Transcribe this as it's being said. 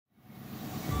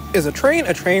Is a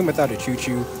train without a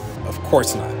choo-choo? Of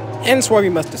course not. Hence why we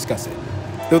must discuss it.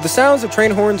 Though the sounds of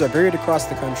train horns are varied across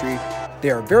the country, they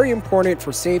are very important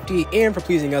for safety and for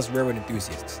pleasing us railroad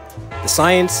enthusiasts. The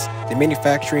science, the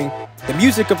manufacturing, the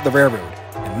music of the railroad,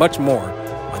 and much more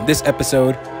on this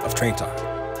episode of Train Talk.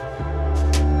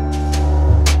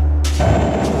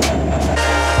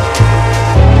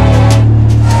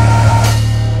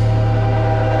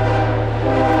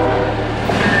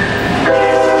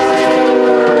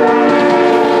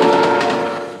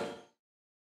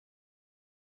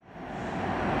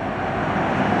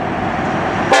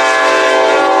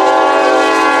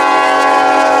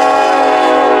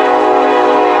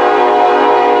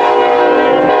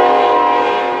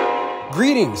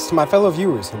 Greetings to my fellow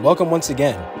viewers and welcome once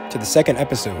again to the second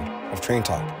episode of Train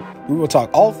Talk. We will talk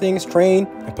all things train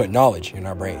and put knowledge in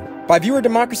our brain. By viewer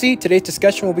democracy, today's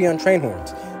discussion will be on train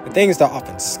horns, the things that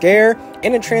often scare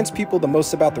and entrance people the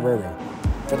most about the railroad.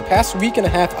 For the past week and a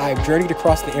half, I have journeyed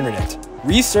across the internet,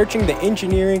 researching the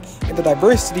engineering and the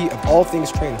diversity of all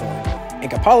things train horn, and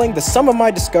compiling the sum of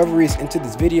my discoveries into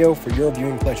this video for your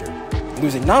viewing pleasure,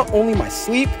 losing not only my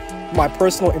sleep, but my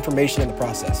personal information in the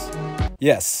process.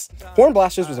 Yes, Horn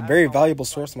Blasters was a very valuable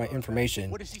source of my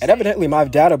information, and evidently my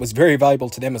data was very valuable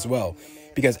to them as well,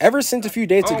 because ever since a few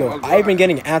days ago, I've been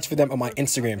getting ads for them on my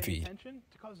Instagram feed.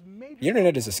 The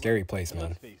internet is a scary place,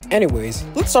 man. Anyways,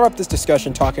 let's start off this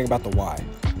discussion talking about the why.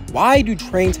 Why do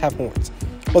trains have horns?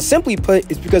 Well, simply put,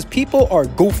 it's because people are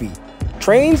goofy.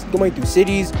 Trains going through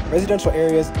cities, residential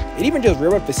areas, and even just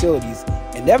railroad facilities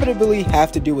inevitably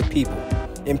have to do with people.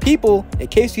 And people, in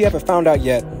case you haven't found out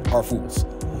yet, are fools.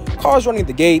 Cars running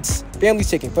the gates,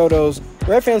 families taking photos,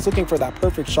 rail fans looking for that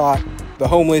perfect shot, the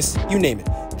homeless, you name it.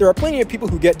 There are plenty of people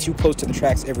who get too close to the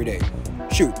tracks every day.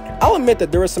 Shoot, I'll admit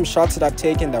that there were some shots that I've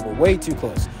taken that were way too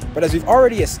close, but as we've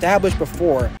already established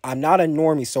before, I'm not a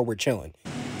normie, so we're chilling.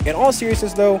 In all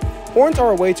seriousness though, horns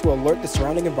are a way to alert the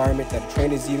surrounding environment that a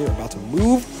train is either about to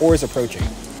move or is approaching.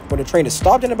 When a train is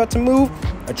stopped and about to move,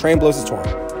 a train blows its horn.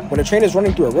 When a train is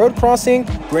running through a road crossing,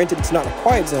 granted it's not a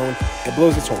quiet zone, it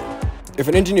blows its horn. If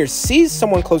an engineer sees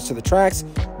someone close to the tracks,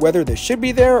 whether they should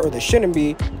be there or they shouldn't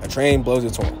be, a train blows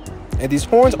its horn. And these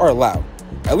horns are loud.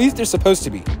 At least they're supposed to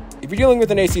be. If you're dealing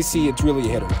with an ACC, it's really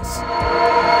a hit or miss.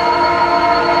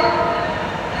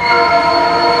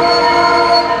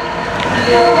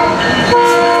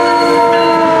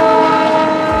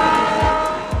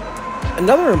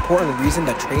 Another important reason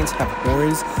that trains have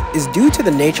horns is due to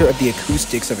the nature of the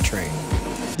acoustics of a train.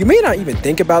 You may not even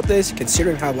think about this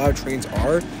considering how loud trains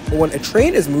are, but when a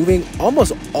train is moving,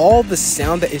 almost all the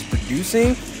sound that it's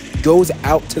producing goes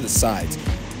out to the sides.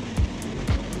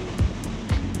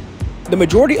 The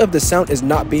majority of the sound is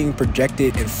not being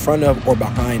projected in front of or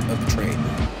behind of the train,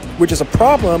 which is a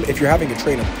problem if you're having a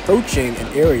train approaching an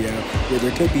area where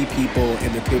there could be people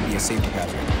and there could be a safety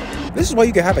hazard. This is why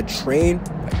you can have a train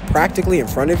practically in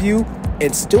front of you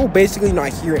and still basically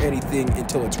not hear anything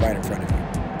until it's right in front of you.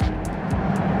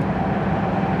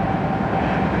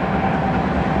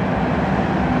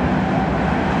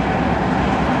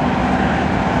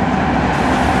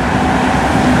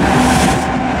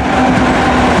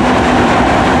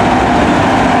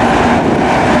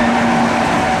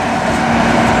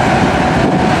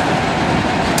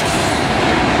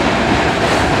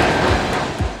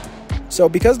 So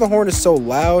because the horn is so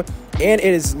loud and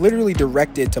it is literally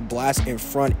directed to blast in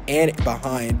front and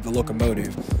behind the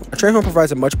locomotive, a train horn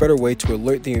provides a much better way to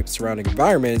alert the surrounding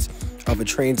environments of a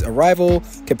train's arrival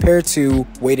compared to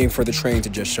waiting for the train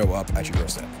to just show up at your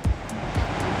doorstep.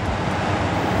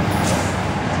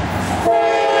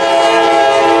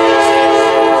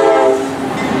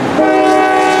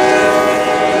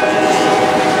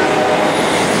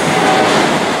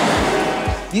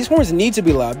 These horns need to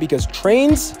be loud because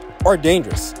trains are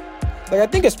dangerous. I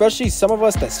think especially some of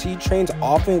us that see trains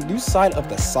often lose sight of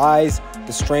the size,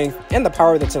 the strength, and the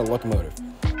power that's in a locomotive.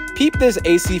 Peep this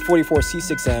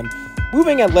AC-44C6M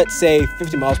moving at, let's say,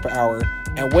 50 miles per hour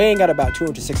and weighing at about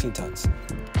 216 tons.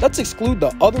 Let's exclude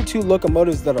the other two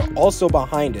locomotives that are also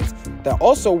behind it that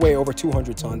also weigh over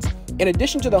 200 tons, in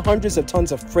addition to the hundreds of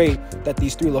tons of freight that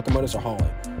these three locomotives are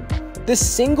hauling. This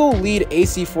single lead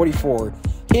AC-44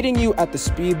 hitting you at the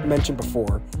speed mentioned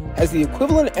before has the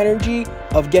equivalent energy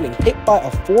of getting hit by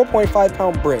a 4.5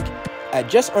 pound brick at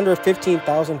just under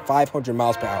 15,500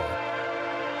 miles per hour.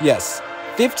 Yes,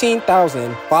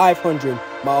 15,500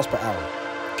 miles per hour.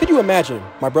 Could you imagine,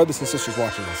 my brothers and sisters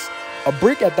watching this, a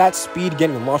brick at that speed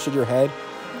getting launched at your head?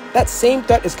 That same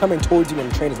threat is coming towards you when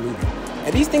the train is moving.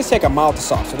 And these things take a mile to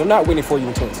stop, so they're not waiting for you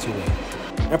until it's too late.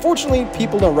 Unfortunately,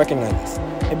 people don't recognize this.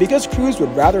 And because crews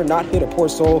would rather not hit a poor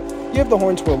soul, you have the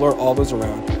horn to alert all those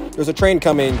around. there's a train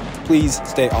coming, please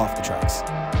stay off the tracks.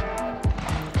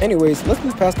 Anyways, let's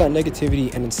move past that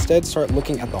negativity and instead start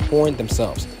looking at the horn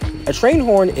themselves. A train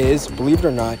horn is, believe it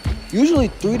or not, usually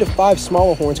 3 to 5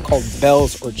 smaller horns called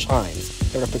bells or chimes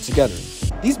that are put together.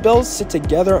 These bells sit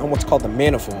together on what's called the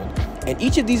manifold, and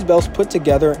each of these bells put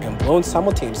together and blown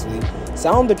simultaneously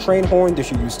sound the train horn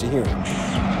that you're used to hearing.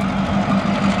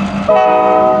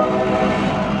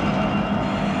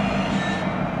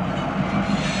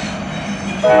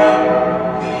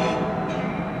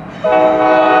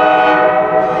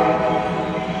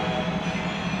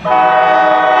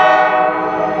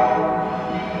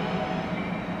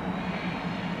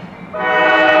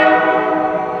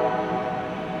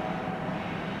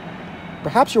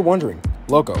 Perhaps you're wondering,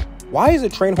 Loco, why is a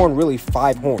train horn really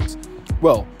 5 horns?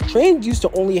 Well, trains used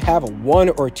to only have 1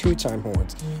 or 2 chime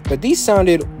horns, but these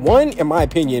sounded, 1, in my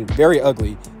opinion, very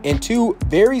ugly, and 2,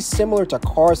 very similar to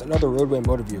cars and other roadway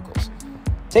motor vehicles.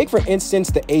 Take for instance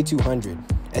the A200,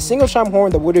 a single chime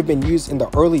horn that would have been used in the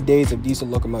early days of diesel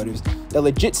locomotives that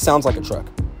legit sounds like a truck.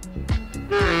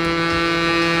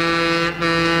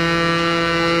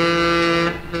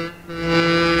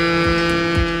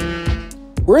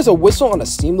 Whereas a whistle on a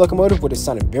steam locomotive would have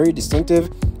sounded very distinctive,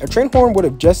 a train horn would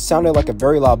have just sounded like a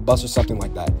very loud bus or something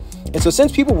like that. And so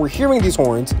since people were hearing these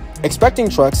horns, expecting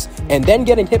trucks, and then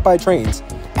getting hit by trains,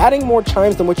 adding more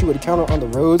chimes than what you would encounter on the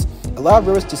roads allowed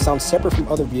roads to sound separate from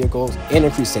other vehicles and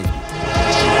increase safety.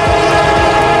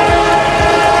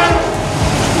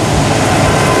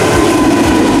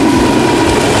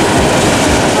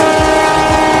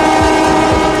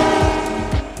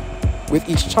 With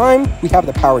each chime, we have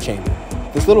the power chamber,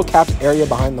 this little capped area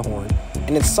behind the horn,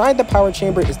 and inside the power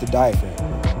chamber is the diaphragm.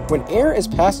 When air is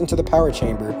passed into the power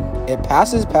chamber, it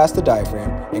passes past the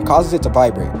diaphragm and causes it to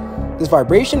vibrate. This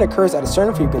vibration occurs at a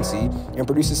certain frequency and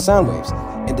produces sound waves,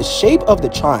 and the shape of the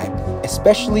chime,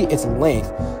 especially its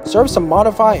length, serves to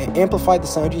modify and amplify the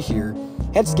sound you hear,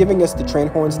 hence giving us the train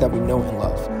horns that we know and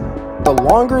love. The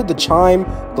longer the chime,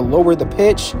 the lower the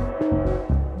pitch.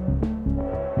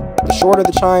 The shorter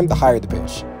the chime, the higher the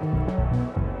pitch.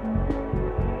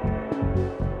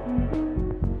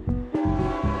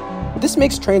 This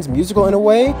makes trains musical in a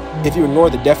way if you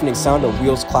ignore the deafening sound of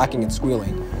wheels clacking and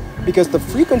squealing, because the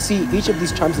frequency each of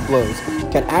these chimes blows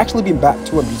can actually be mapped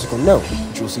to a musical note,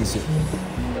 which you'll see soon.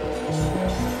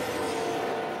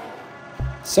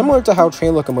 Similar to how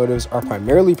train locomotives are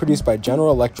primarily produced by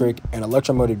General Electric and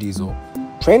Electromotive Diesel,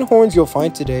 train horns you'll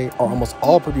find today are almost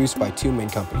all produced by 2 main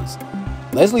companies,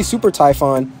 Leslie Super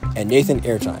Typhon and Nathan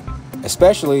Airchime,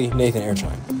 especially Nathan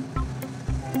Airchime.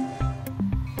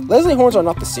 Leslie horns are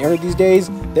not the standard these days,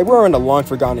 they were in the long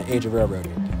forgotten age of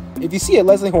railroading. If you see a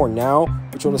Leslie horn now,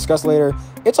 which we'll discuss later,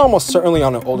 it's almost certainly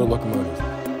on an older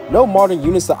locomotive. No modern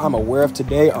units that I'm aware of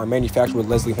today are manufactured with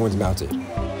Leslie horns mounted.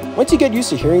 Once you get used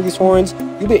to hearing these horns,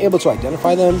 you'll be able to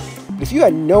identify them, but if you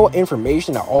had no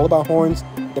information at all about horns,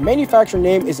 the manufacturer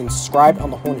name is inscribed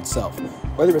on the horn itself,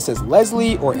 whether it says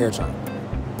Leslie or Airchime.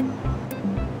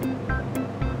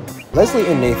 Leslie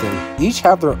and Nathan each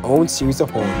have their own series of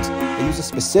horns that use a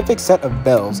specific set of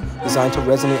bells designed to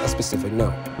resonate a specific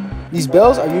note. These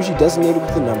bells are usually designated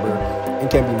with a number and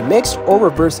can be mixed or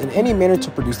reversed in any manner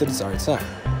to produce the desired sound,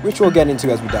 which we'll get into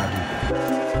as we dive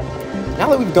deeper. Now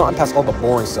that we've gotten past all the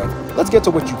boring stuff, let's get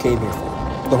to what you came here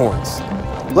for, the horns.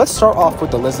 Let's start off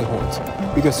with the Leslie horns,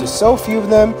 because there's so few of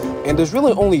them and there's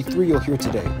really only 3 you'll hear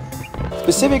today.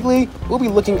 Specifically, we'll be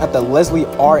looking at the Leslie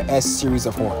RS series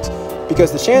of horns,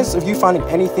 because the chance of you finding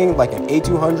anything like an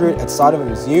A200 outside of a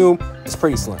museum is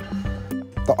pretty slim.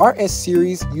 The RS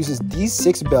series uses these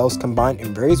 6 bells combined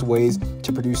in various ways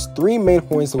to produce 3 main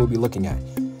horns that we'll be looking at.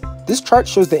 This chart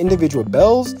shows the individual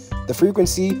bells, the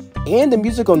frequency, and the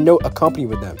musical note accompanied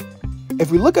with them.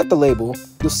 If we look at the label,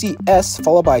 you'll see S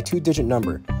followed by a 2-digit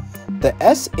number. The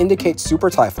S indicates Super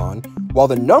Typhon, while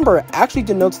the number actually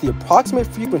denotes the approximate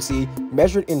frequency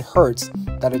measured in hertz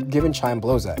that a given chime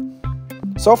blows at.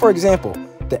 So for example,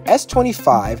 the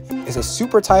S25 is a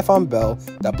Super Typhon bell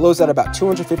that blows at about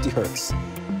 250 hertz.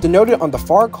 Denoted on the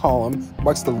far column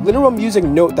marks the literal music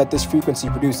note that this frequency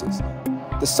produces.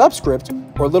 The subscript,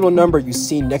 or little number you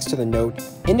see next to the note,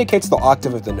 indicates the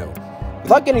octave of the note.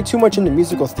 Without getting too much into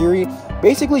musical theory,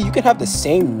 basically you can have the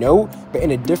same note but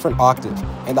in a different octave,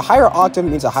 and the higher octave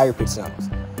means a higher pitch sound.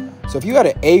 So if you had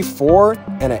an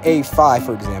A4 and an A5,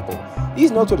 for example,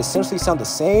 these notes would essentially sound the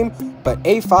same, but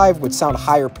A5 would sound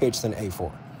higher pitched than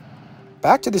A4.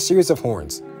 Back to the series of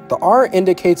horns. The R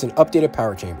indicates an updated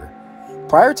power chamber.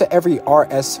 Prior to every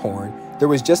RS horn, there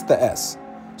was just the S.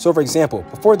 So for example,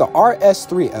 before the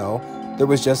RS3L, there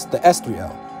was just the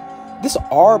S3L. This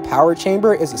R power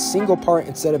chamber is a single part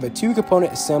instead of a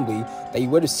two-component assembly that you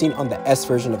would have seen on the S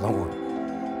version of the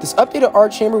horn. This updated R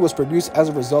chamber was produced as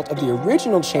a result of the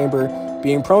original chamber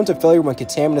being prone to failure when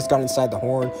contaminants got inside the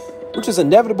horn, which is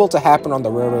inevitable to happen on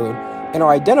the railroad, and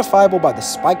are identifiable by the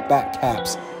spike back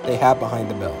caps they have behind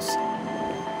the bells.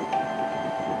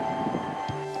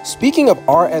 Speaking of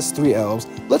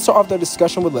RS3Ls, let's start off the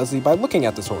discussion with Leslie by looking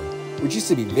at this horn, which used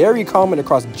to be very common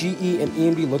across GE and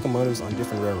EMB locomotives on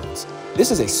different railroads.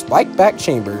 This is a spike back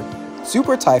chamber,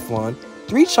 super Typhon,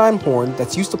 3-chime horn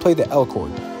that's used to play the L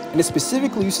chord, and it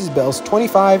specifically uses bells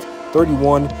 25,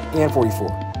 31, and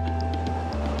 44.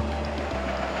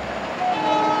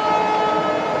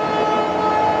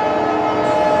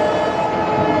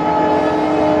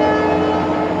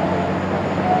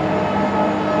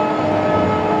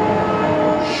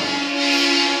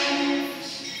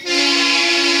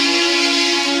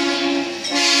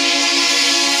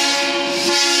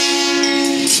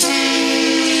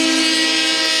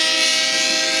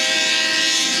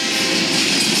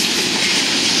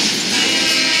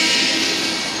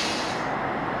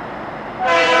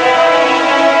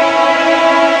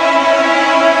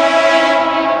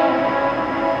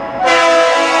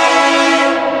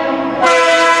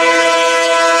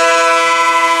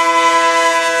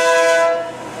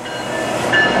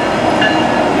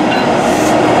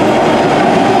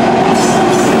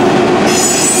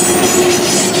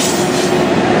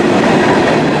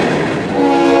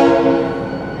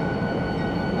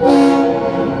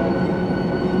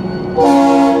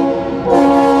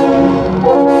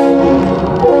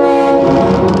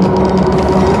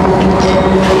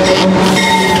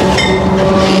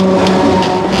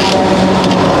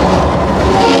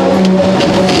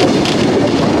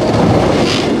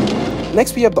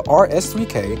 Next we have the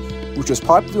RS3K, which was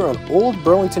popular on old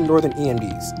Burlington Northern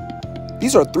EMDs.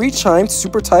 These are 3-chimed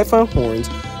super Typhon horns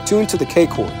tuned to the K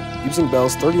chord, using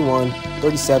bells 31,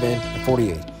 37, and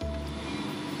 48.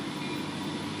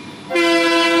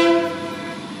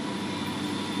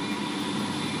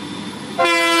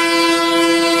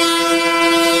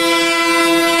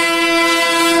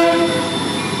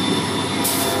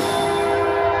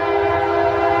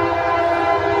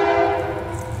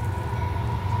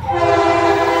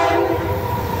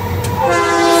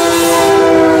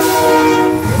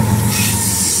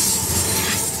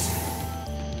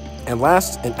 And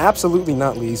last, and absolutely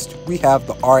not least, we have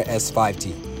the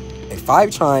RS5T, a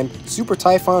 5-chime super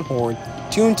Typhon horn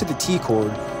tuned to the T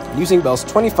chord using bells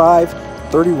 25,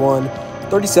 31,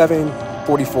 37,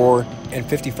 44, and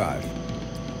 55.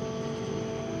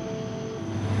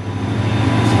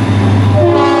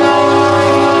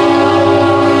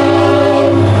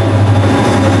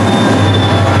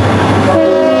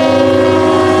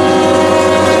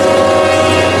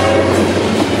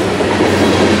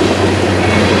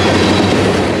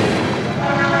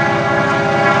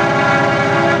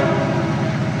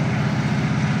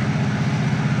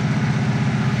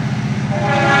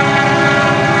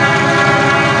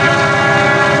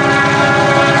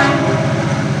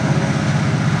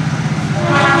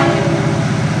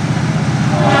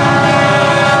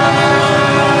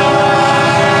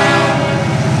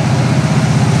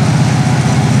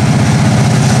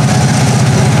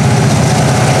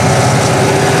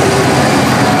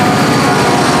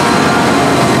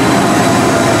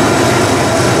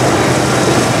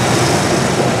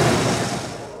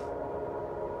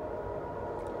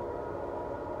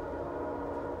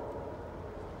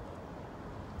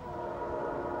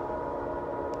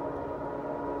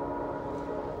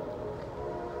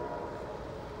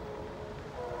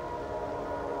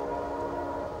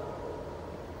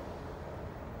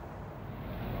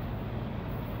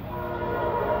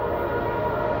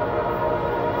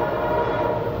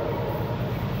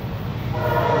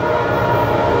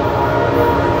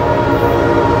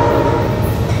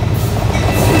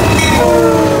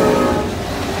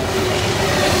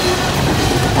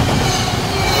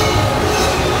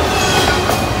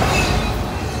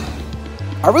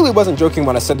 I really wasn't joking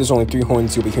when I said there's only 3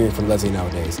 horns you'll be hearing from Leslie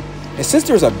nowadays. And since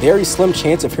there's a very slim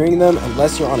chance of hearing them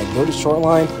unless you're on a go-to short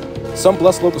line, some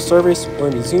blessed local service, or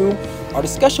a museum, our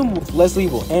discussion with Leslie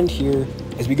will end here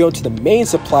as we go to the main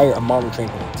supplier of modern train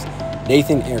horns,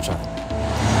 Nathan Airtime.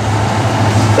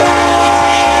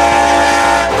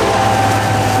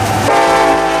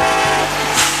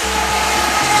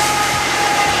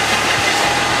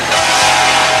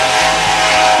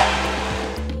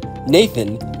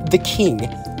 Nathan, the King,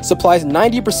 supplies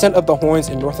 90% of the horns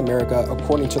in North America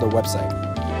according to their website.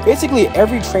 Basically,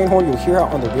 every train horn you'll hear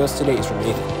out on the rails today is from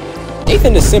Nathan.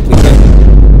 Nathan is simply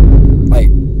Nathan. Like,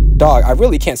 dog, I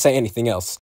really can't say anything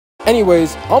else.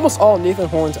 Anyways, almost all Nathan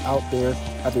horns out there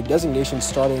have their designations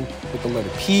starting with the letter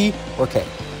P or K.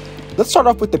 Let's start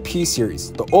off with the P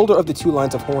series, the older of the two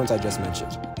lines of horns I just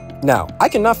mentioned. Now, I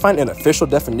cannot find an official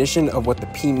definition of what the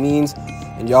P means,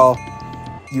 and y'all,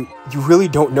 you really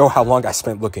don't know how long I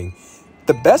spent looking.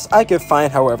 The best I could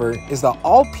find, however, is that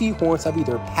all P horns have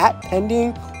either pat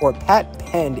pending or pat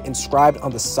penned inscribed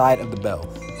on the side of the bell.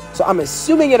 So I'm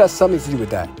assuming it has something to do with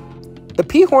that. The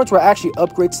P horns were actually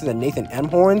upgrades to the Nathan M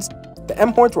horns. The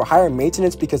M horns were higher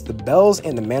maintenance because the bells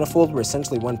and the manifold were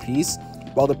essentially one piece,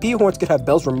 while the P horns could have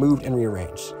bells removed and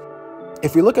rearranged.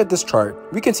 If we look at this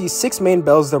chart, we can see 6 main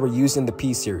bells that were used in the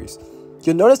P series.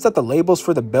 You'll notice that the labels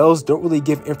for the bells don't really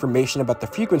give information about the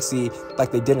frequency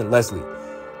like they did in Leslie.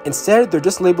 Instead, they're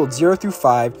just labeled 0 through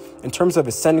 5 in terms of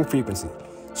ascending frequency.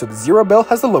 So the 0 bell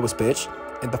has the lowest pitch,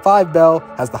 and the 5 bell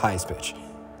has the highest pitch.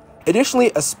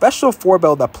 Additionally, a special 4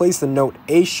 bell that plays the note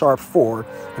A sharp 4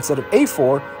 instead of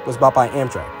A4 was bought by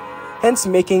Amtrak, hence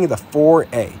making the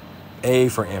 4A, A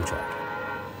for Amtrak.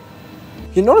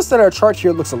 You'll notice that our chart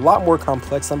here looks a lot more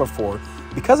complex than before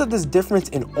because of this difference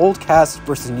in old cast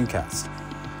versus new cast.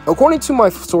 According to my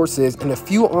sources and a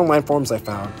few online forums I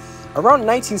found, around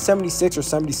 1976 or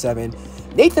 77,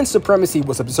 Nathan's supremacy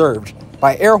was observed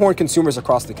by air horn consumers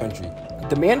across the country.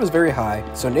 Demand was very high,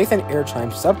 so Nathan Air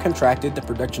Chimes subcontracted the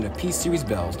production of P-Series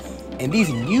bells, and these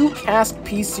new cast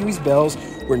P-Series bells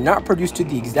were not produced to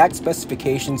the exact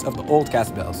specifications of the old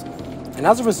cast bells, and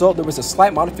as a result there was a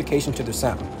slight modification to their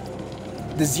sound.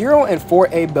 The 0 and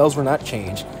 4A bells were not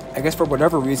changed. I guess for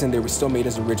whatever reason they were still made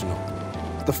as original.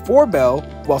 The 4 bell,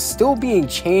 while still being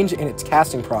changed in its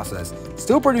casting process,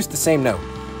 still produced the same note.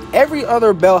 Every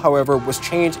other bell, however, was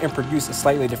changed and produced a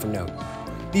slightly different note.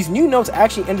 These new notes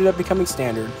actually ended up becoming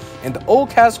standard, and the old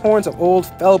cast horns of old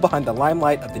fell behind the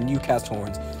limelight of the new cast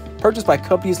horns, purchased by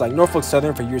companies like Norfolk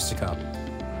Southern for years to come.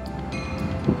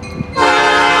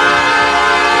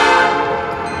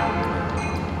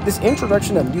 This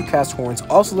introduction of new cast horns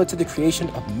also led to the creation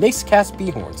of mixed cast B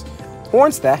horns,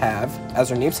 horns that have, as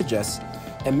their name suggests,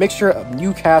 a mixture of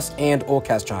new cast and old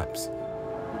cast chimes.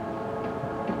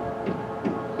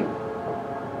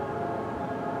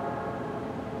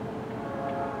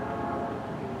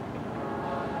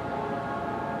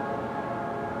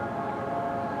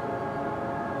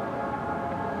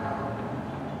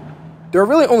 There are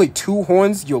really only 2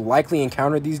 horns you'll likely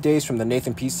encounter these days from the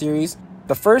Nathan P series.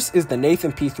 The first is the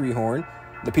Nathan P3 horn,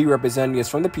 the P representing is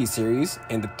from the P series,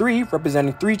 and the 3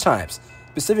 representing 3 chimes,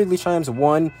 specifically chimes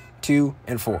 1, 2,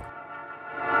 and 4.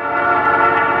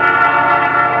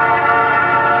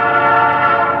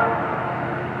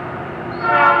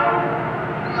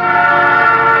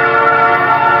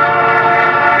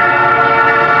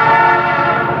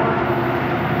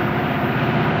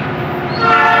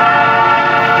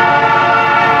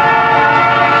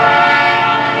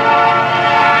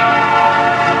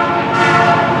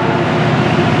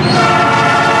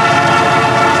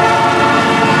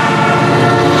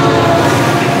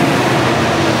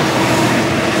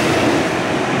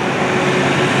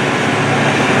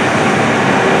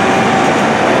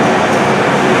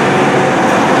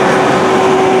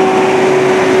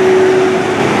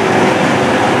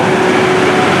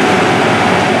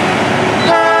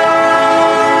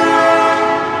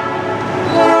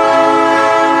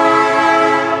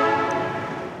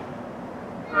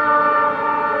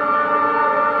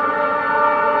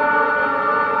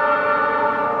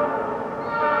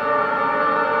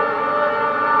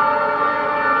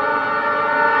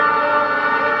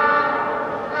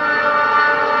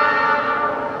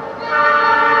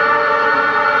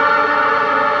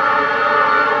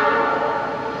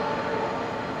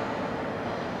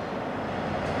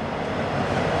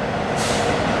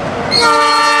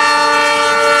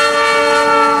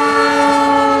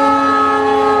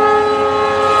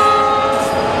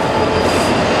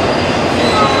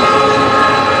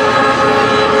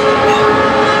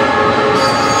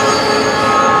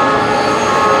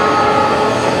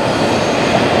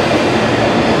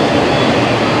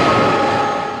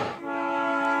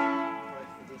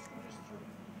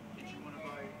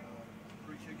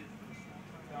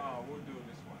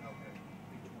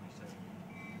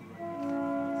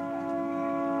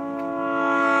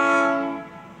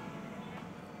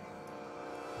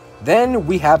 Then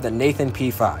we have the Nathan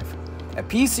P5, a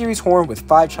P-series horn with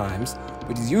 5 chimes,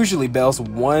 which is usually bells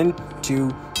 1, 2,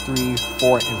 3,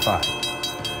 4, and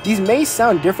 5. These may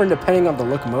sound different depending on the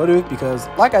locomotive because,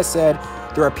 like I said,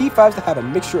 there are P5s that have a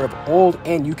mixture of old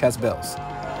and new cast bells.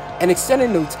 An extended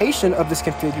notation of this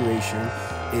configuration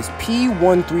is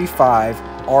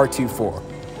P135R24,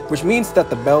 which means that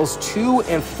the bells 2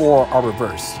 and 4 are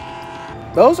reversed.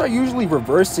 Bells are usually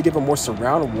reversed to give a more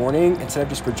surround warning instead of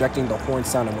just projecting the horn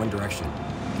sound in one direction.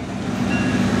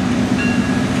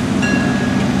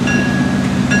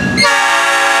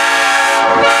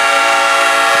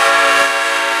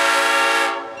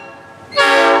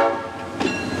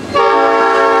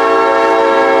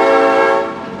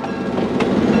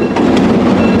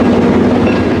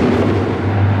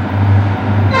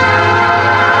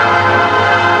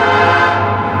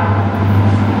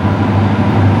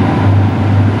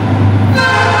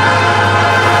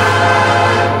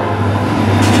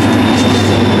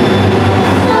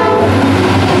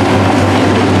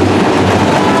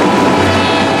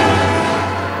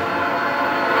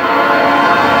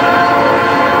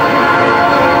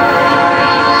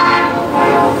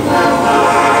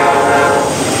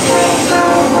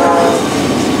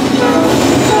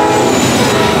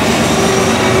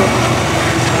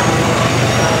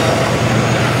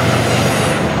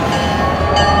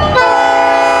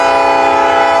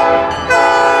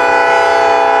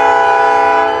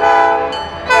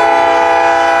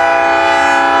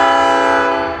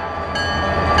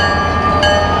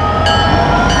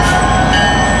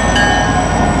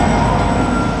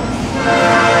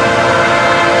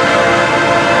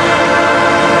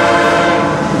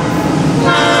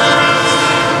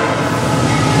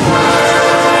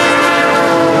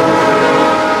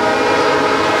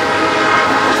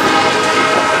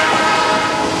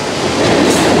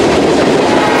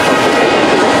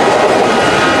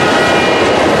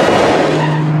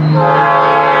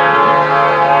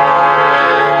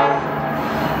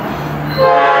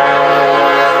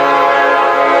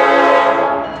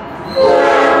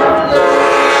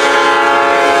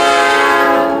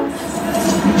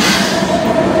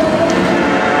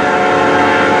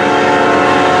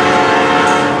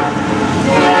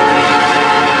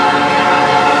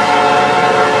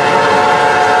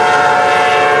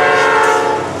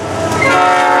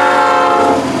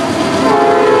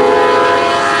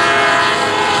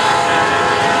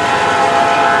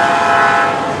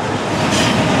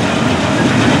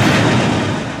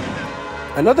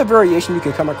 Another variation you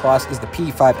can come across is the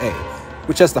P5A,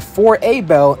 which has the 4A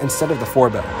bell instead of the 4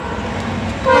 bell.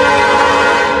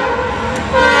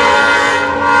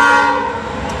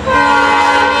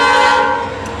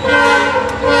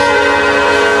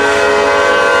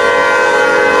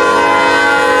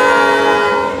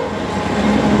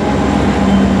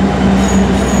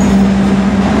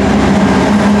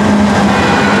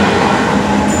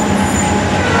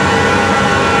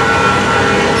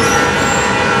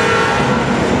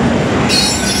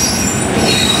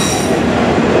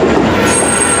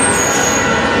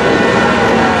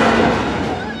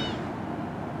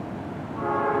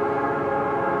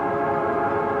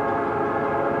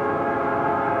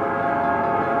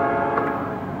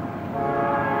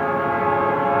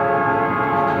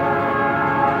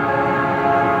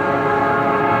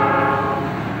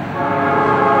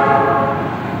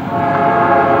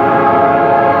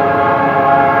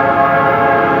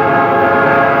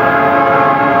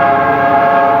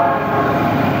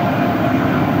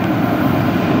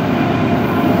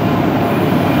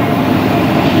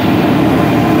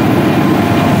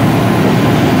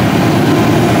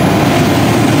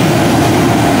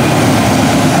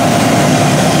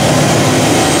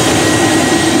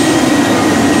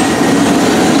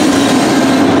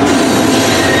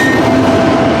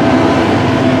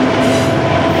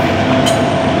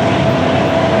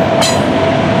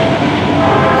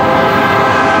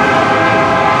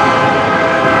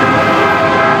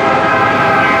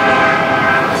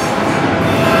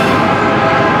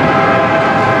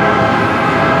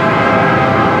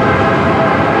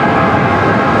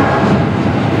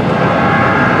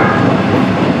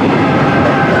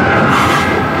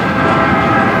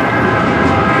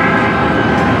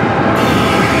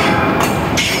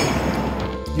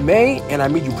 You may, and I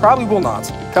mean you probably will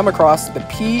not, come across the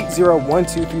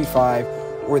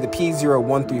P01235 or the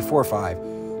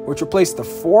P01345, which replace the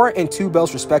 4 and 2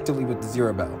 bells respectively with the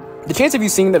 0 bell. The chance of you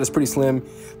seeing that is pretty slim,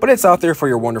 but it's out there for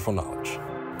your wonderful knowledge.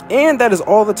 And that is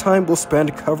all the time we'll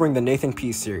spend covering the Nathan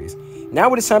P series.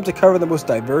 Now it is time to cover the most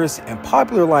diverse and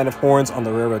popular line of horns on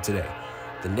the railroad today,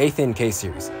 the Nathan K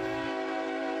series.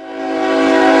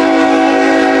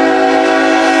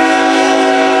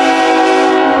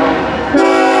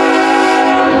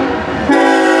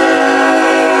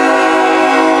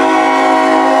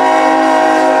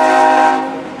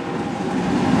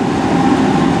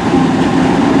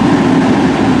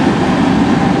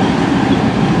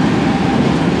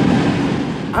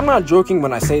 I'm not joking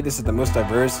when I say this is the most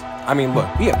diverse. I mean, look,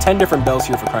 we have 10 different bells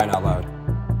here for crying out loud.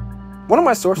 One of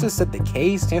my sources said the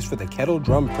K stands for the kettle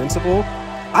drum principle,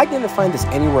 I didn't find this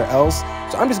anywhere else,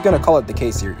 so I'm just going to call it the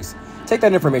K series. Take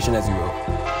that information as you will.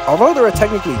 Although there are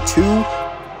technically 2,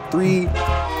 3,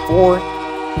 4,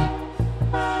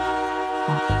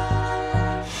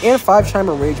 and 5 chime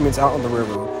arrangements out on the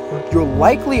railroad, you'll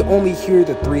likely only hear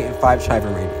the 3 and 5 chime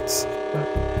arrangements.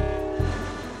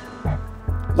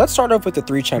 Let's start off with the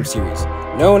 3 chime series,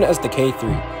 known as the K3.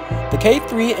 The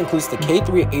K3 includes the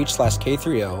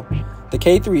K3H/K3L, the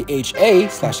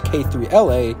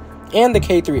K3HA/K3LA, and the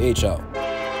K3HL.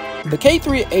 The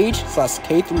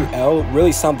K3H/K3L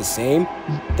really sound the same.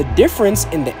 The difference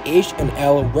in the H and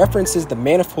L references the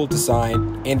manifold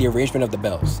design and the arrangement of the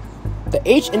bells. The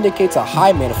H indicates a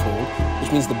high manifold,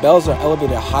 which means the bells are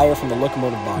elevated higher from the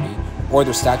locomotive body, or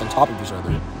they're stacked on top of each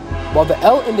other, while the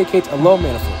L indicates a low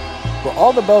manifold, where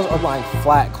all the bells are lying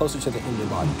flat closer to the engine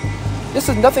body. This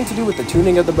has nothing to do with the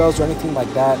tuning of the bells or anything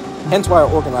like that, hence why I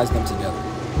organized them together.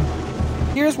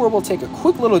 Here's where we'll take a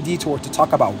quick little detour to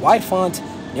talk about wide font,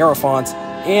 narrow fonts,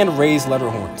 and raised letter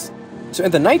horns. So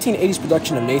in the 1980s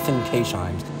production of Nathan K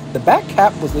chimes, the back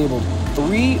cap was labeled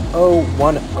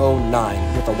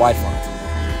 30109 with a wide font.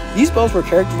 These bells were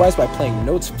characterized by playing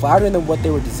notes flatter than what they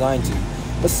were designed to,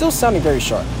 but still sounding very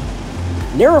sharp.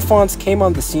 Narrow fonts came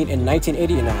on the scene in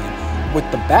 1989 with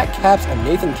the back caps of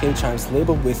Nathan K chimes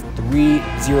labeled with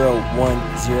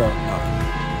 30109.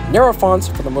 Narrow fonts,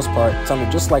 for the most part,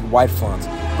 sounded just like wide fonts,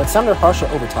 but sounded harsher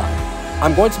over time.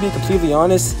 I'm going to be completely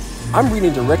honest, I'm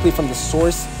reading directly from the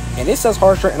source, and it says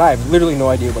harsher, and I have literally no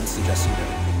idea what it's suggesting there.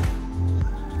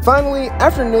 Finally,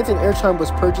 after Nathan Air chime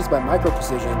was purchased by Micro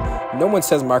Precision, no one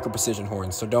says Micro Precision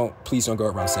horns, so please don't go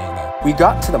around saying that. We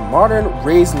got to the modern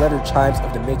raised letter chimes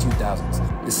of the mid-2000s,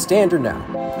 the standard now.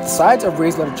 The sides of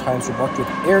raised letter chimes were marked with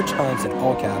air chimes in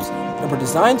all caps and were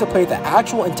designed to play the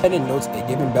actual intended notes a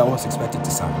given bell was expected to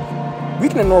sound. We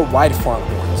can ignore wide font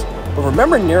horns, but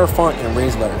remember narrow font and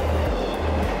raised letter.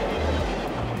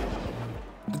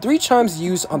 The 3 chimes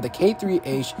used on the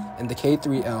K3H and the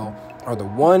K3L are the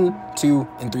 1, 2,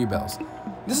 and 3 bells.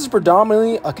 This is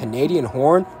predominantly a Canadian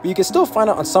horn, but you can still find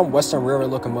it on some Western Railway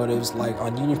locomotives like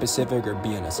on Union Pacific or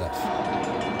BNSF.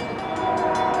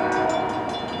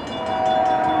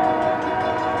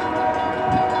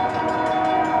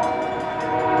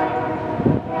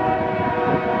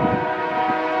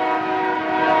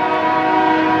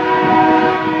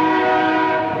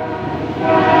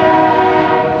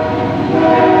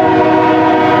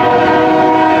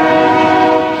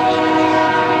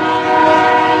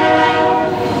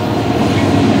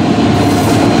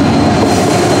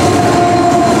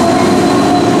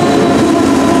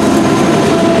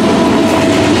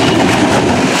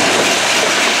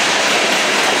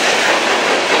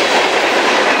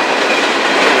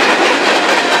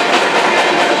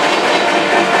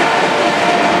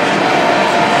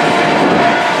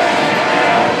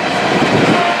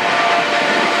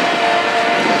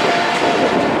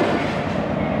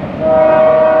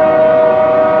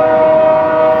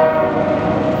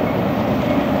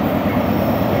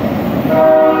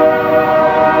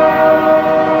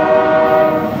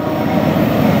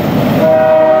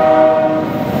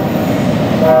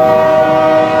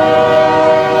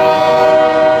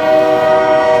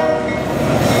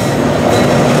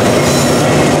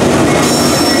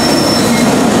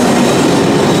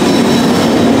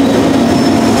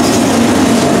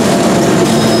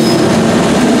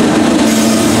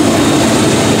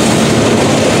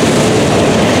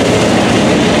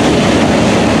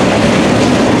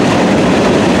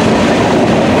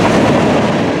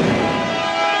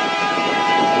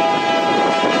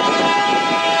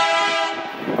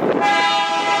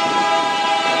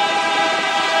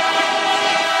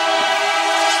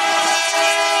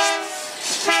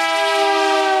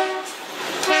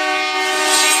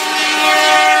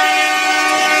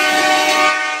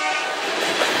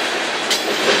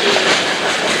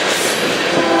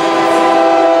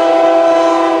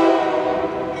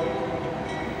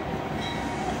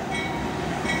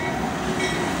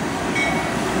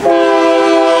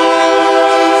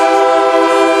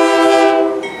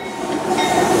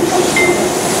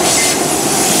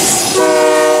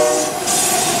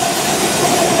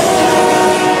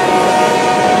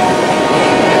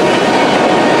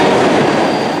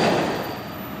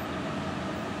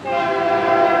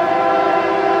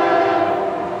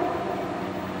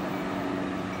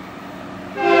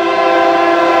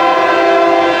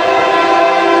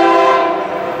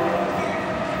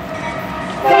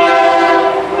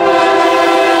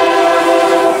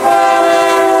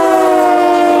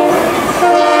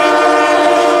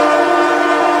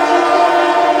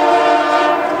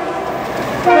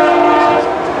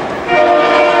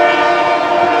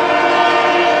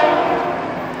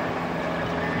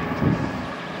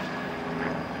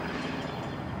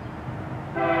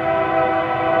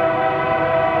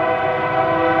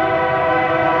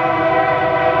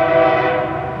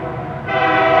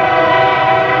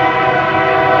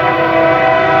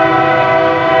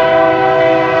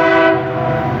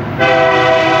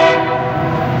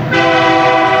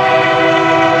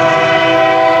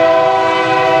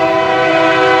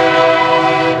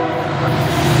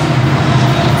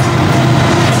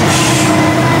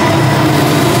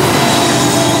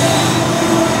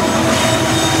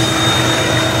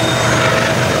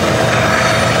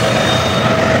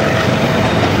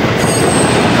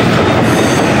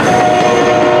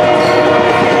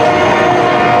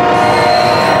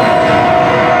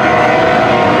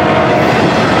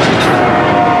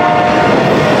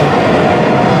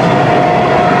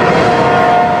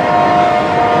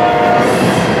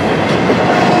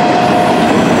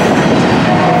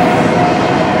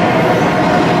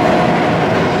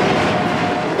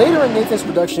 maintenance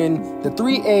production, the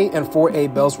 3A and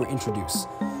 4A bells were introduced.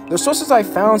 The sources I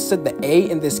found said the A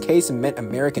in this case meant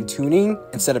American tuning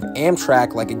instead of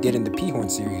Amtrak like it did in the P-horn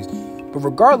series, but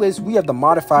regardless, we have the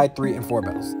modified 3 and 4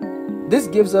 bells. This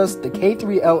gives us the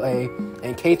K3LA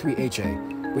and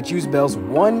K3HA, which use bells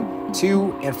 1,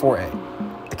 2, and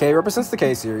 4A. The K represents the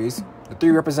K series, the 3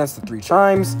 represents the 3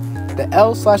 chimes, the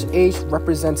L/H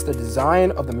represents the design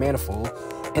of the manifold,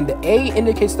 and the A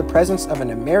indicates the presence of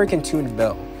an American tuned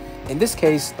bell, in this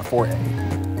case, the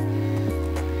 4A.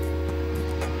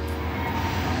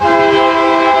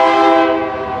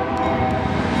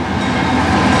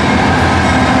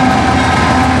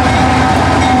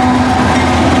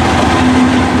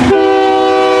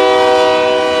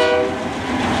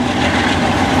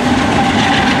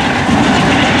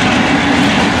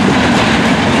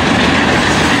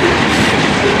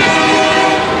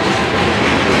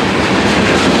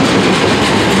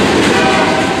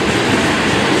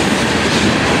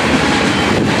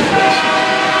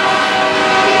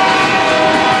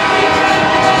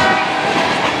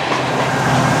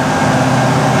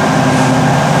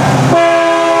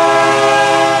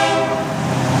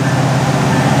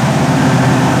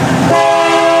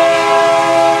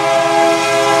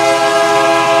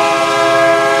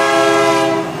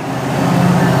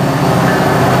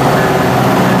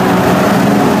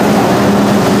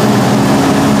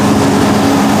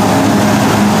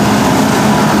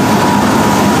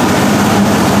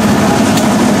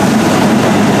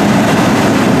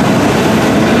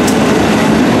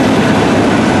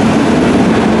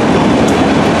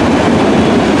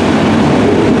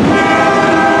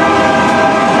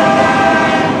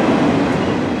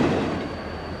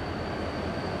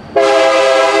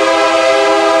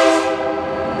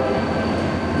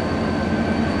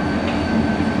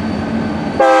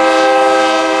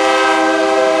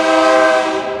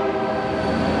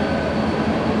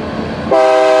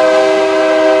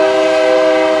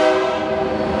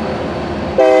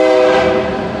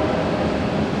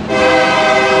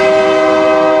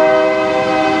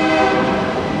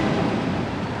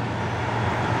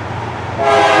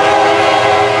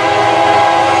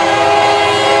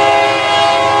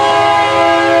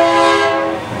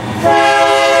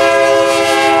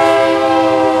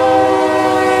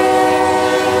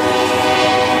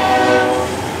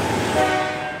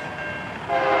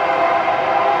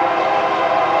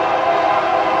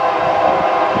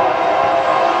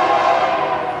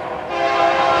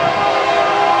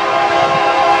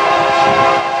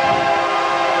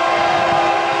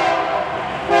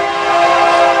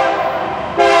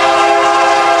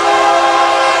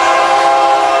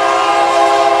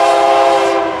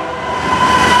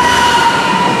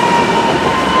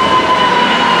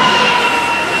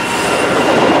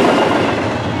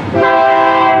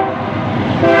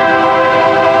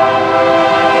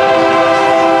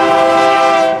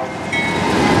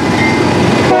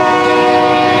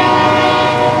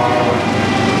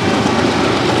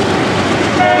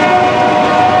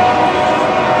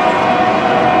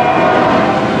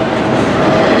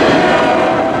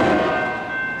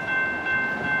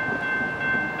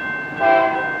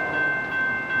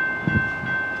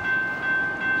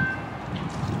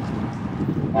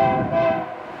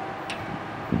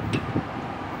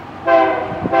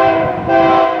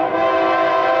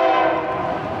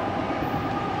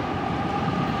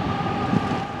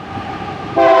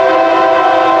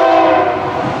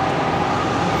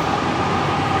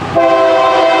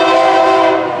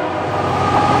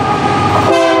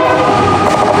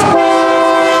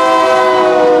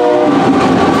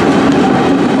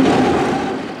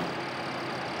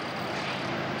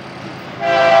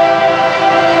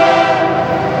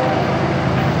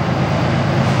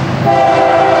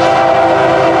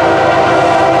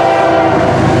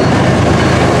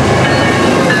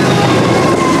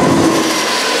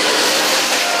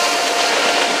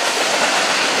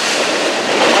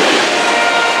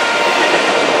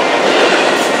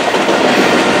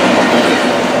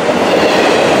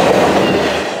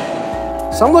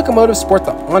 Some locomotives sport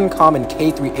the uncommon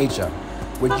K3HA,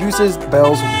 which uses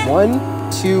bells 1,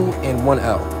 2, and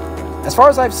 1L. As far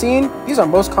as I've seen, these are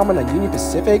most common on Union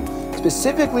Pacific,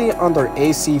 specifically on their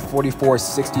AC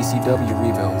 4460CW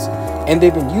rebuilds, and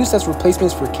they've been used as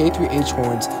replacements for K3H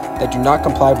horns that do not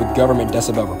comply with government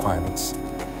decibel requirements.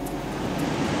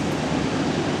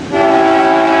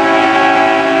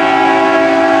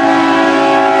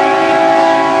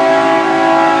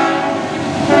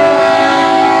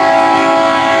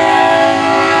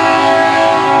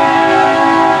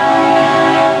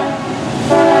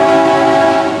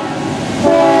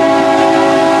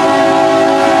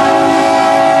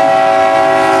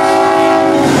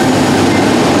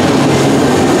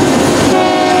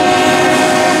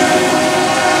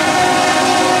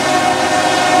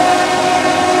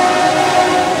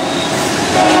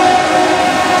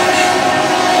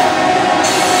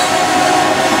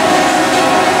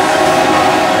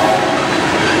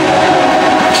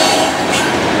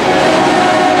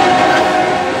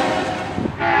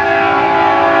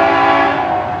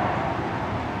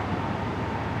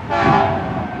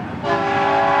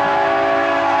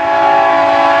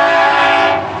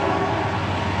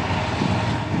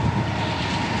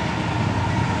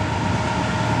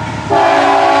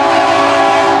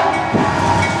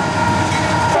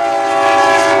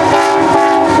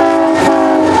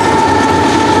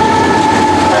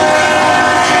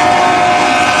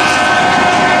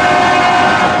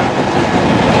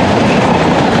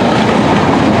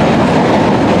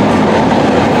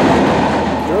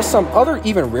 some other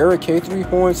even rarer K3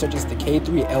 horns such as the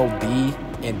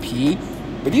K3LB and P,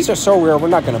 but these are so rare we're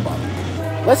not going to bother.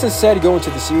 Let's instead go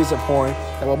into the series of horn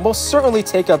that will most certainly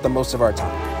take up the most of our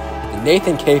time, the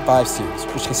Nathan K5 series,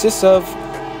 which consists of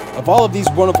all of these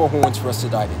wonderful horns for us to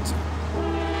dive into.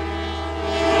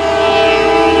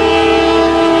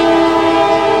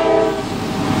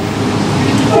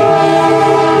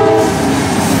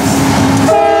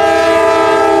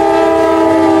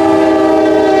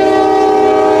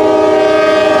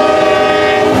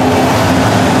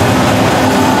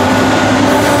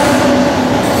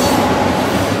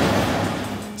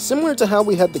 Similar to how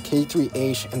we had the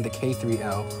K3H and the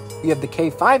K3L, we have the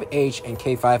K5H and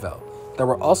K5L that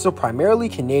were also primarily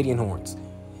Canadian horns.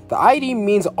 The ID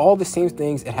means all the same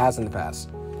things it has in the past.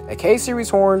 A K-series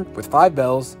horn with 5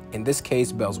 bells, in this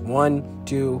case bells 1,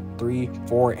 2, 3,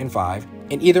 4, and 5,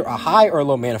 in either a high or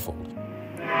low manifold.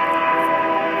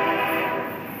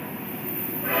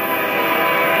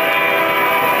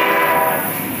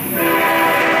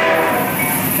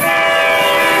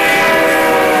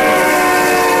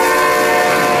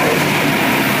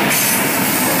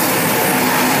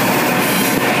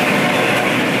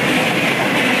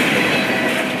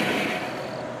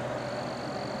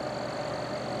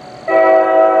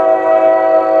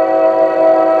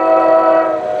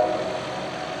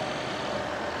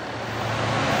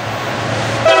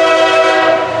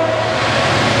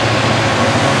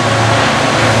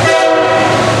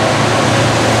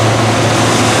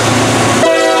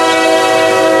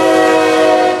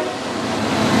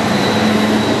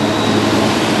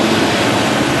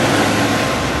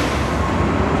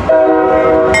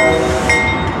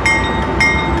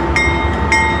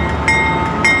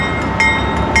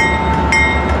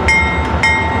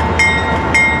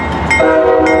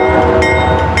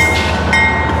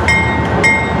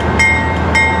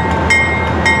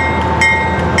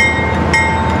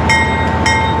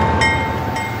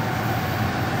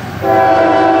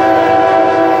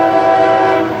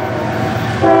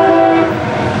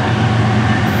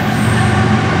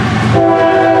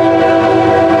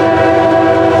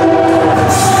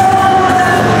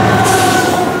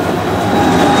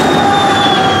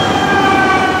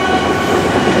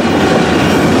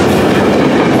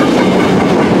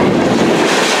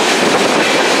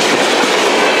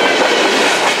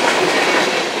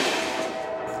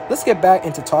 Let's get back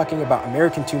into talking about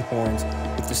American tune horns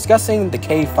with discussing the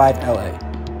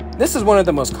K5LA. This is one of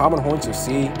the most common horns you'll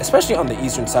see, especially on the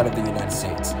eastern side of the United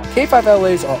States.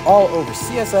 K5LAs are all over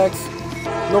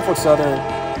CSX, Norfolk Southern,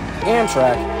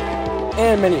 Amtrak,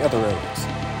 and many other railroads.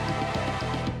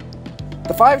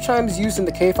 The 5 chimes used in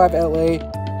the K5LA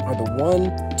are the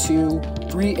 1, 2,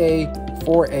 3A,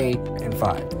 4A, and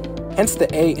 5, hence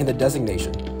the A in the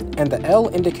designation, and the L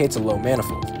indicates a low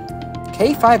manifold.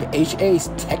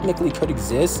 K5HAs technically could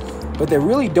exist, but they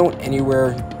really don't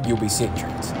anywhere you'll be seeing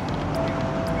trains.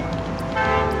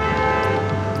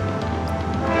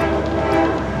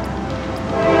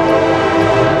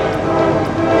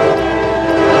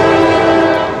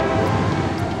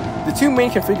 The 2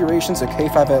 main configurations of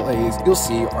K5LAs you'll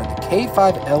see are the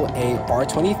K5LA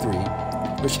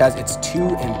R23, which has its 2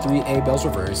 and 3A bells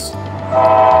reversed,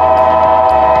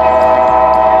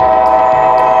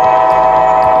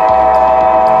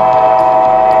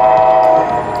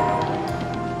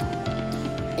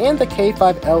 and the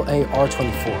K5LA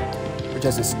R24, which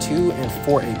has its 2 and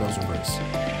 4A bells reversed.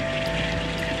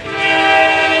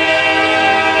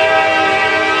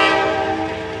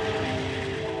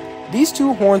 These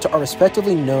 2 horns are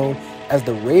respectively known as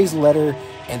the raised letter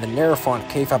and the narrow font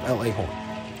K5LA horn,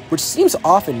 which seems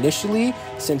off initially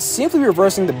since simply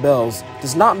reversing the bells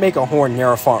does not make a horn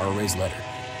narrow font or raised letter.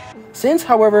 Since,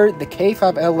 however, the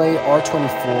K5LA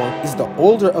R24 is the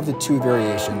older of the 2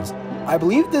 variations, I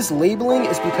believe this labeling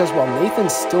is because while Nathan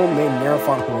still made narrow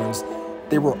font horns,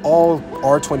 they were all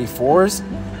R24s.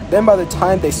 Then by the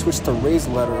time they switched to raised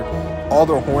letter, all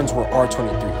their horns were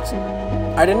R23s.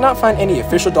 I did not find any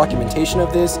official documentation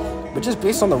of this, but just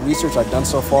based on the research I've done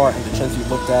so far and the trends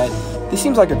we've looked at, this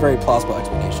seems like a very plausible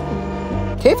explanation.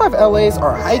 K5LAs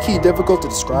are high-key difficult to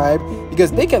describe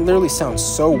because they can literally sound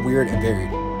so weird and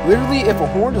varied. Literally, if a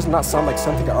horn does not sound like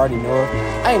something I already know of,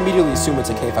 I immediately assume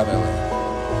it's a K5LA.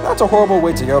 That's a horrible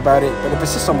way to go about it, but if the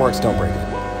system works, don't break it.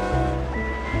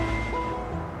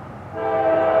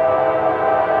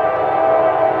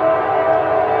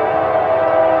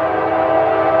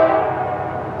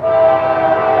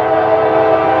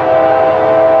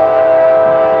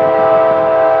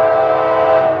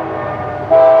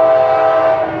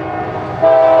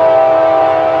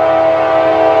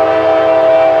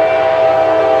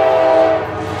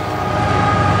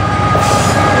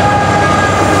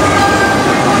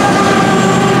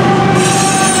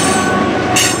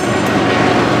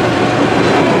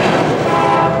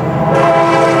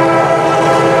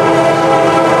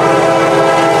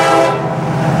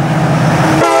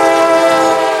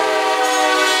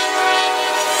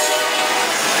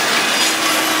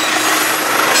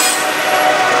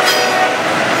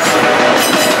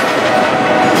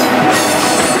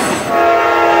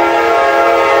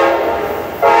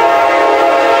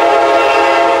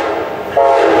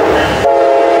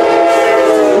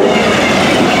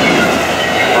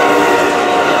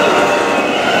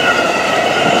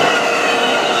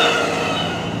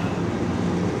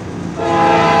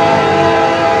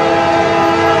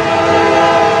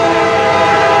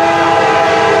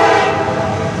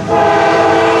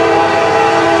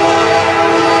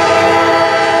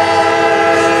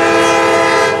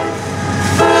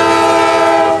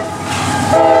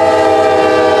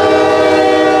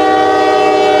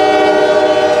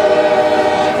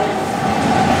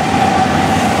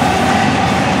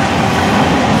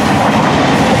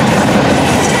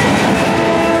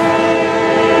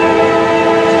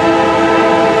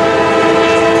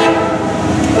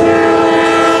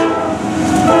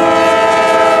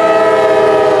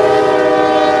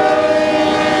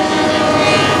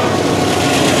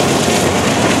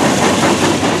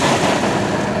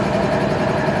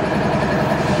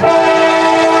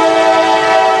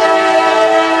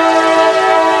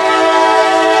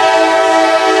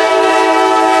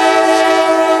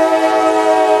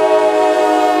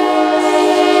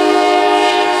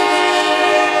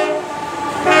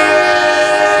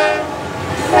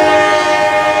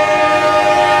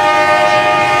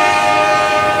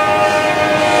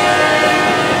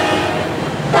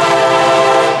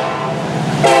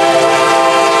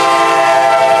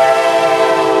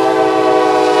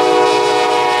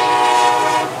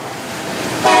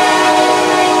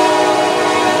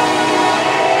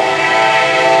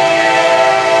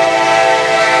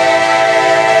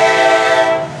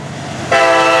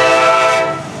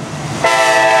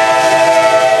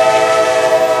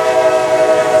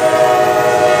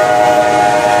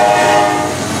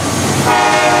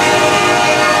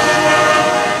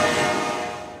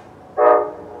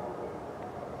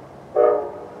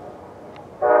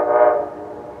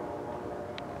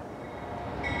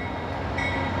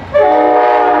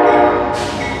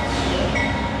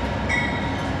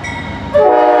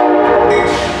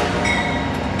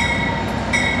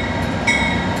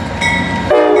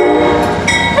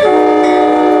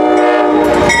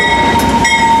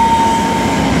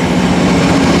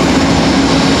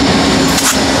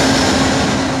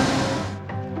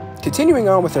 Continuing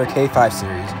on with our K5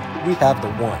 series, we have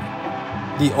the one,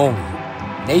 the only,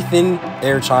 Nathan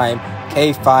Airchime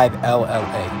K5LLA.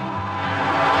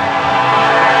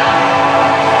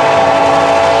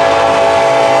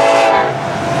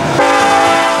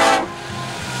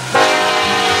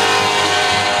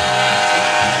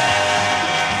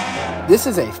 This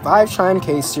is a 5-chime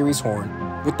K series horn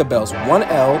with the bells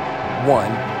 1L,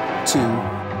 1, 2,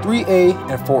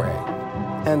 3A, and 4A.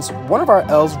 Hence, one of our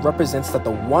L's represents that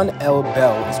the 1L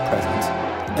bell is present,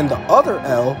 and the other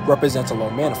L represents a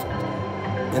low manifold,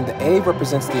 and the A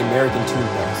represents the American tune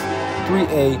bells,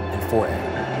 3A and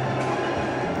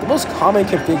 4A. The most common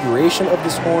configuration of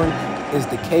this horn is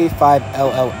the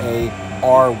K5LLA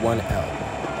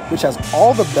R1L, which has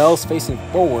all the bells facing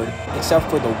forward except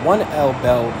for the 1L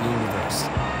bell being reversed.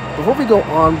 Before we go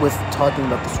on with talking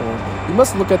about this horn, we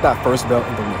must look at that first bell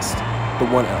in the list, the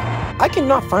 1L. I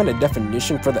cannot find a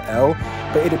definition for the L,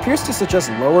 but it appears to suggest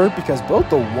lower because both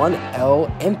the 1L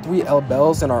and 3L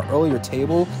bells in our earlier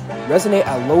table resonate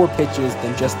at lower pitches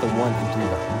than just the 1 and 3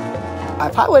 bell.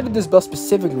 I've highlighted this bell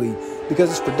specifically because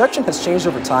its production has changed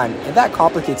over time, and that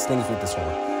complicates things with this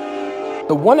horn.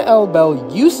 The 1L bell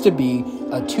used to be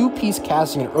a 2-piece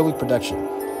casting in early production,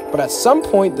 but at some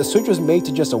point the switch was made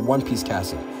to just a 1-piece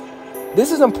casting. This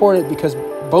is important because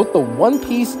both the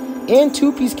 1-piece and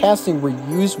 2-piece casting were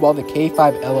used while the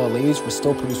K5LLAs were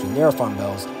still produced with narrow-font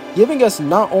bells, giving us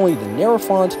not only the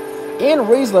narrow-font and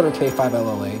raised letter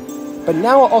K5LLA, but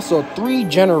now also 3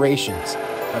 generations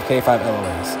of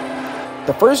K5LLAs.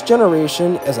 The first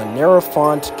generation is a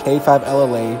narrow-font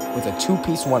K5LLA with a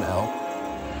 2-piece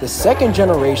 1L. The second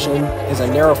generation is a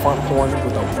narrow-font horn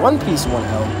with a 1-piece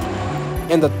 1L.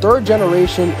 And the third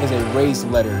generation is a raised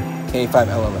letter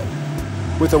K5LLA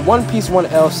with a 1-piece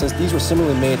 1L, since these were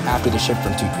similarly made after the shift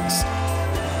from 2-piece.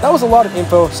 That was a lot of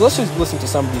info, so let's just listen to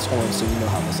some of these horns so you know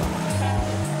how they sound.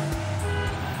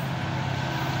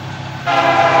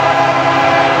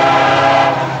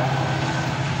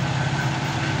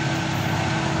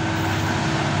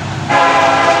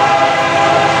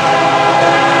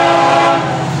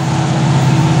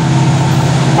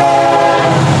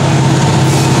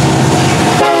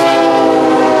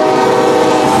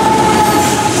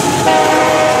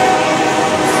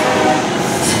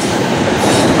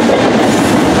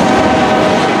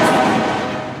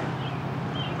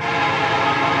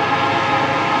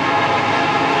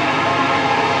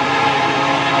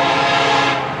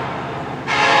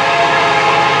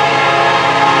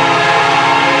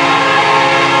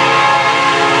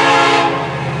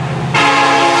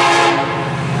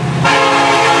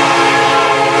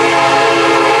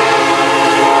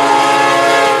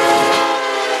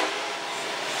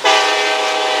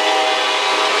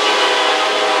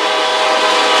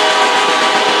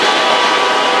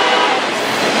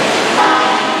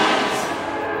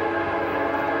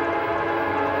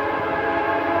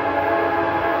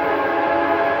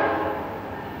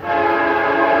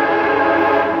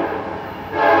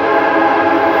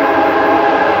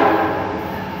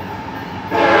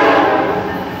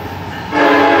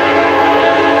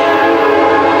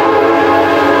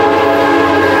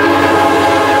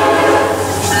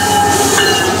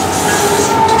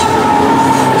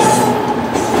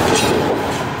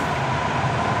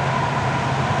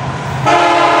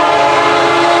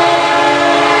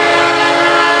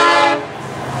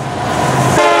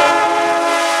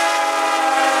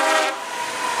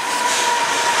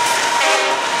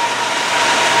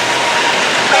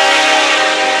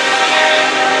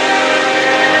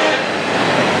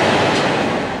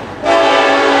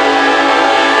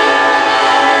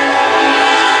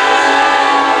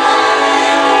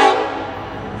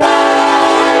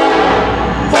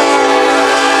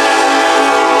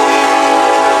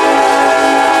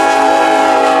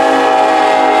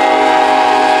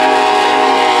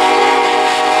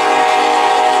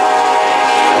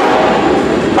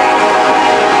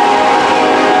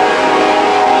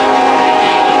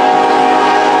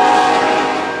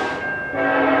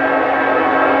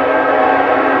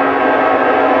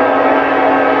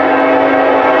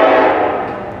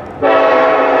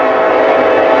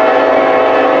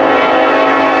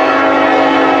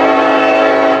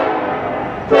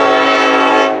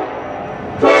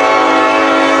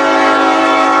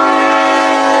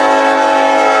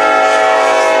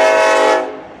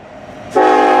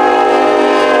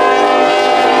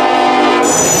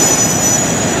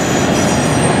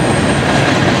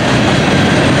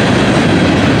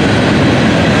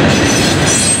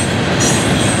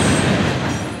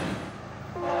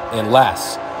 And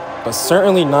last, but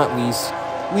certainly not least,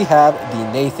 we have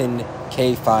the Nathan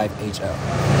K5HL.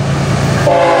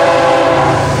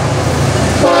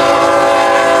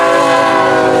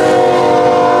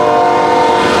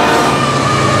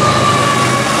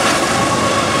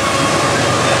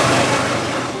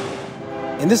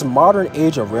 this modern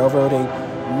age of railroading,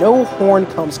 no horn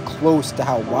comes close to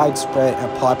how widespread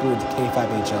and popular the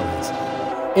K5HL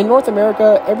is. In North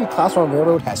America, every Class 1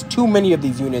 railroad has too many of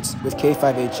these units with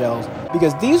K5HLs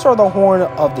because these are the horn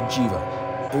of the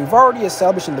GEVO. And we've already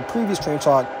established in the previous train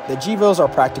talk that GEVOs are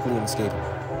practically inescapable.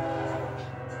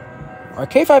 Our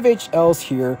K5HLs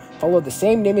here follow the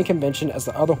same naming convention as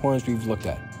the other horns we've looked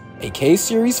at. A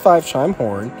K-Series 5-chime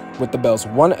horn with the bells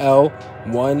 1L,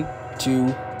 1,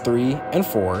 2, 3, and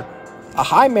 4, a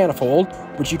high manifold,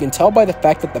 which you can tell by the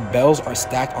fact that the bells are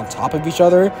stacked on top of each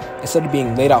other instead of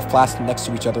being laid out flat next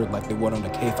to each other like they would on the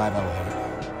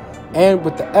K5LA, and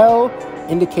with the L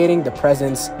indicating the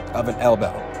presence of an L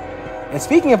bell. And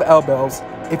speaking of L bells,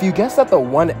 if you guessed that the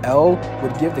 1L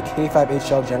would give the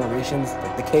K5HL generations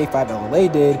like the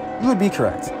K5LA did, you would be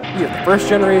correct. We have the first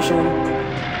generation,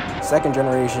 second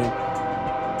generation,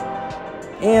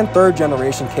 and third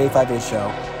generation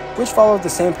K5HL, which follows the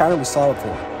same pattern we saw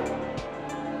before.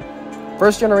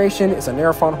 First generation is a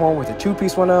narrow front horn with a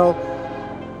 2-piece 1L.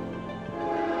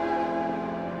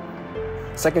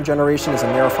 Second generation is a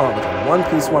narrow front with a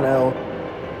 1-piece 1L.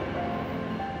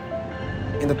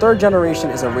 And the third generation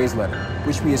is a raised letter,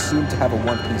 which we assume to have a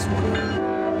 1-piece 1L.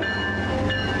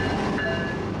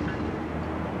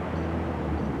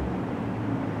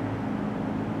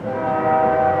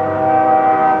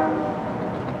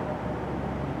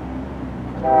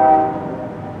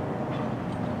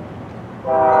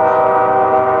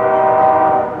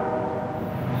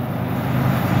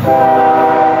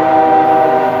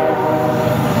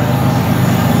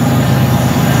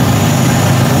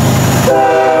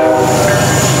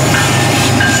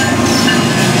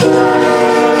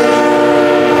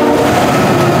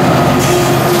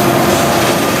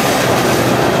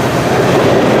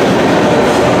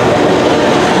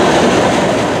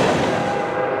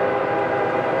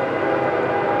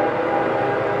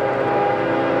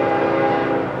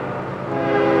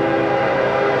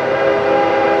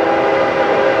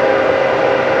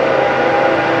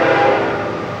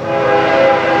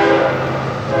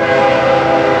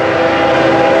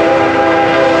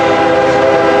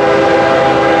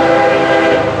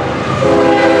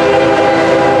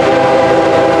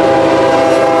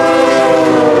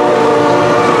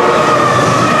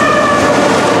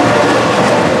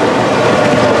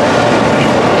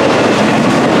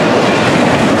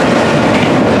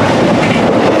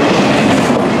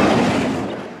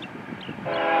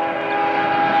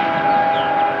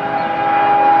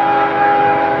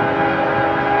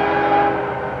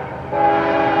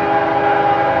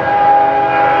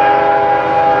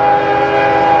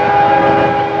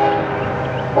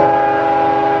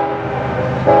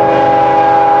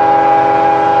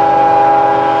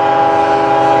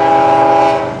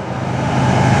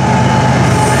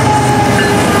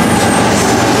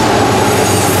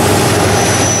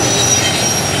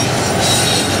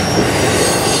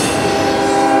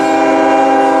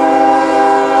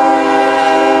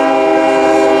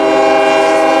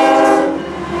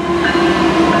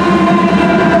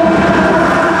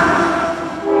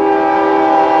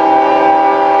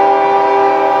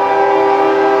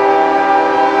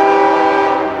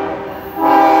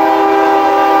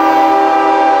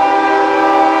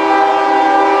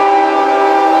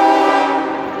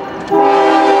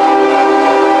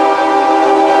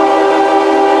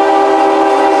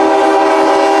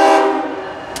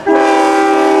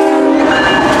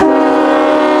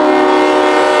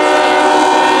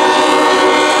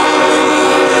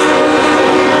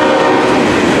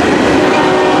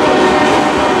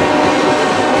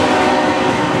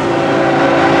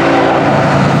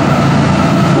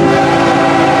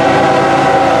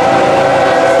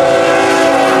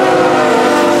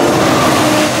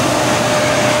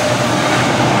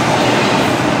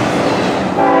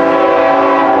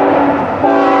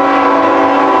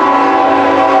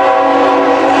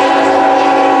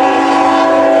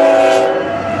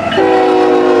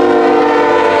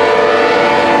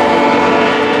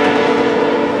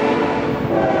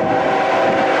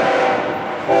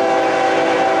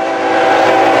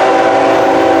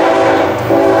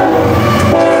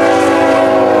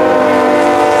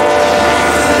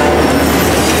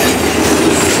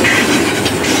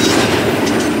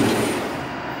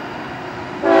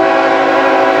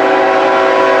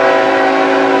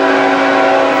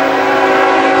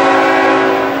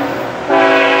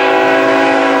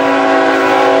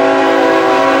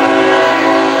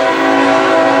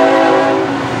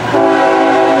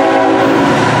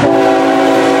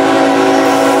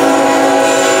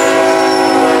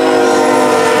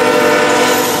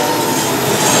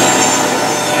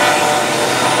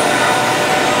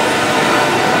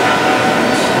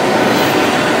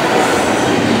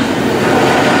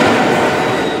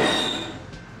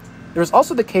 There's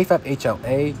also the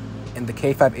K5HLA and the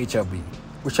K5HLB,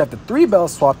 which have the 3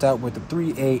 bells swapped out with the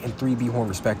 3A and 3B horn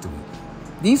respectively.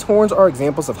 These horns are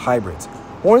examples of hybrids,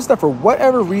 horns that for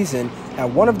whatever reason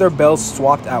have one of their bells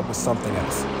swapped out with something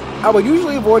else. I would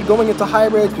usually avoid going into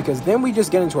hybrids because then we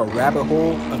just get into a rabbit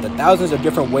hole of the thousands of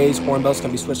different ways horn bells can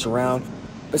be switched around,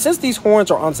 but since these horns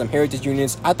are on some heritage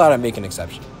units, I thought I'd make an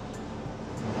exception.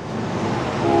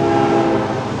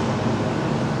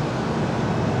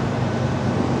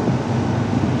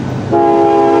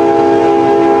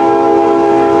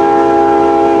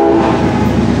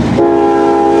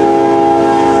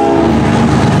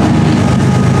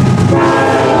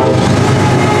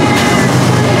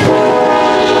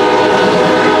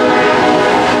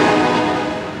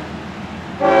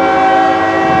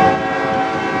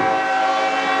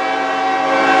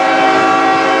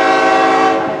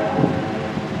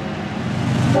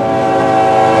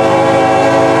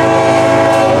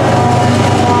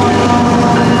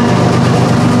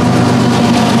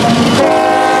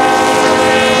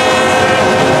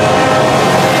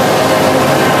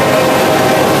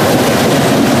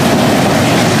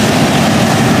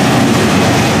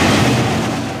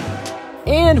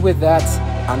 And with that,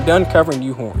 I'm done covering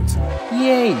new horns.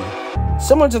 Yay!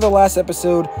 Similar to the last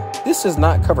episode, this does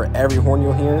not cover every horn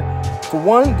you'll hear. For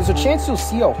one, there's a chance you'll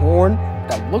see a horn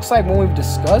that looks like one we've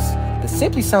discussed that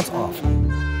simply sounds off.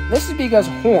 This is because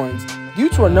horns, due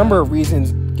to a number of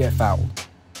reasons, get fouled.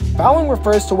 Fouling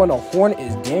refers to when a horn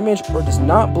is damaged or does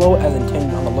not blow as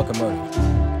intended on the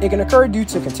locomotive. It can occur due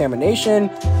to contamination,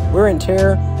 wear and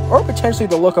tear, or potentially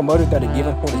the locomotive that a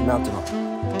given horn is mounted on.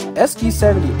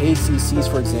 SD70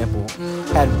 ACCs, for example,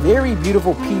 had very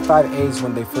beautiful P5As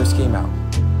when they first came out,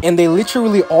 and they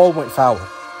literally all went foul.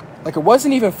 Like, it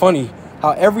wasn't even funny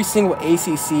how every single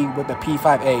ACC with the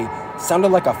P5A sounded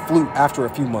like a flute after a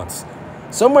few months.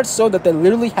 So much so that they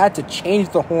literally had to change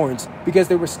the horns because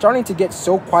they were starting to get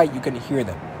so quiet you couldn't hear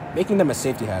them, making them a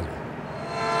safety hazard.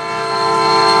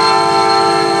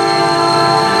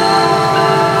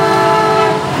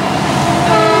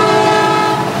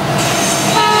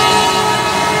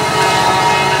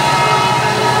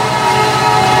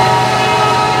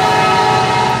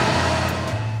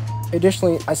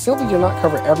 Additionally, I simply did not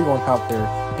cover everyone out there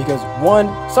because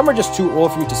 1, some are just too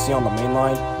old for you to see on the main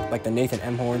line, like the Nathan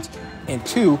M horns, and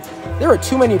 2, there are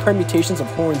too many permutations of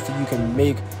horns that you can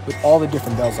make with all the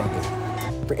different bells out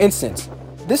there. For instance,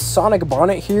 this sonic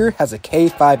bonnet here has a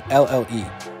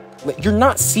K5LLE. Like, you're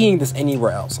not seeing this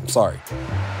anywhere else, I'm sorry.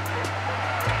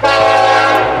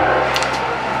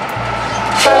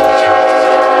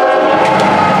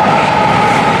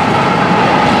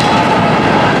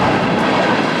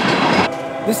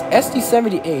 This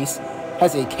SD70 Ace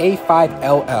has a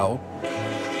K5LL.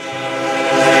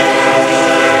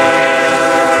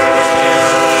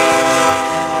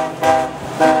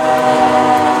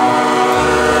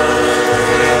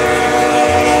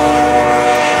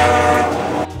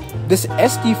 This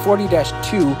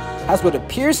SD40-2 has what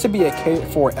appears to be a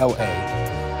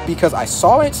K4LA because I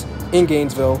saw it in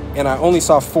Gainesville and I only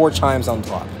saw 4 chimes on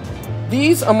top.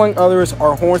 These, among others,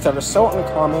 are horns that are so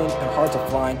uncommon and hard to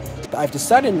find that I've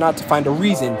decided not to find a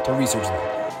reason to research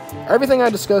them. Everything I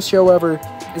discussed here, however,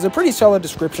 is a pretty solid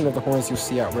description of the horns you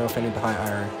see out railfanning the high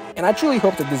iron, and I truly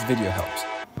hope that this video helps.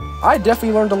 I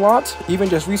definitely learned a lot, even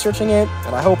just researching it,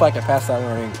 and I hope I can pass that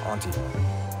learning on to you.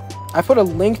 I put a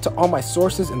link to all my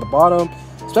sources in the bottom.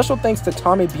 Special thanks to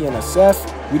Tommy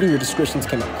BNSF. Reading your descriptions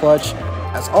came up clutch.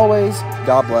 As always,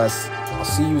 God bless. I'll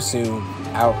see you soon.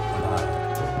 Out.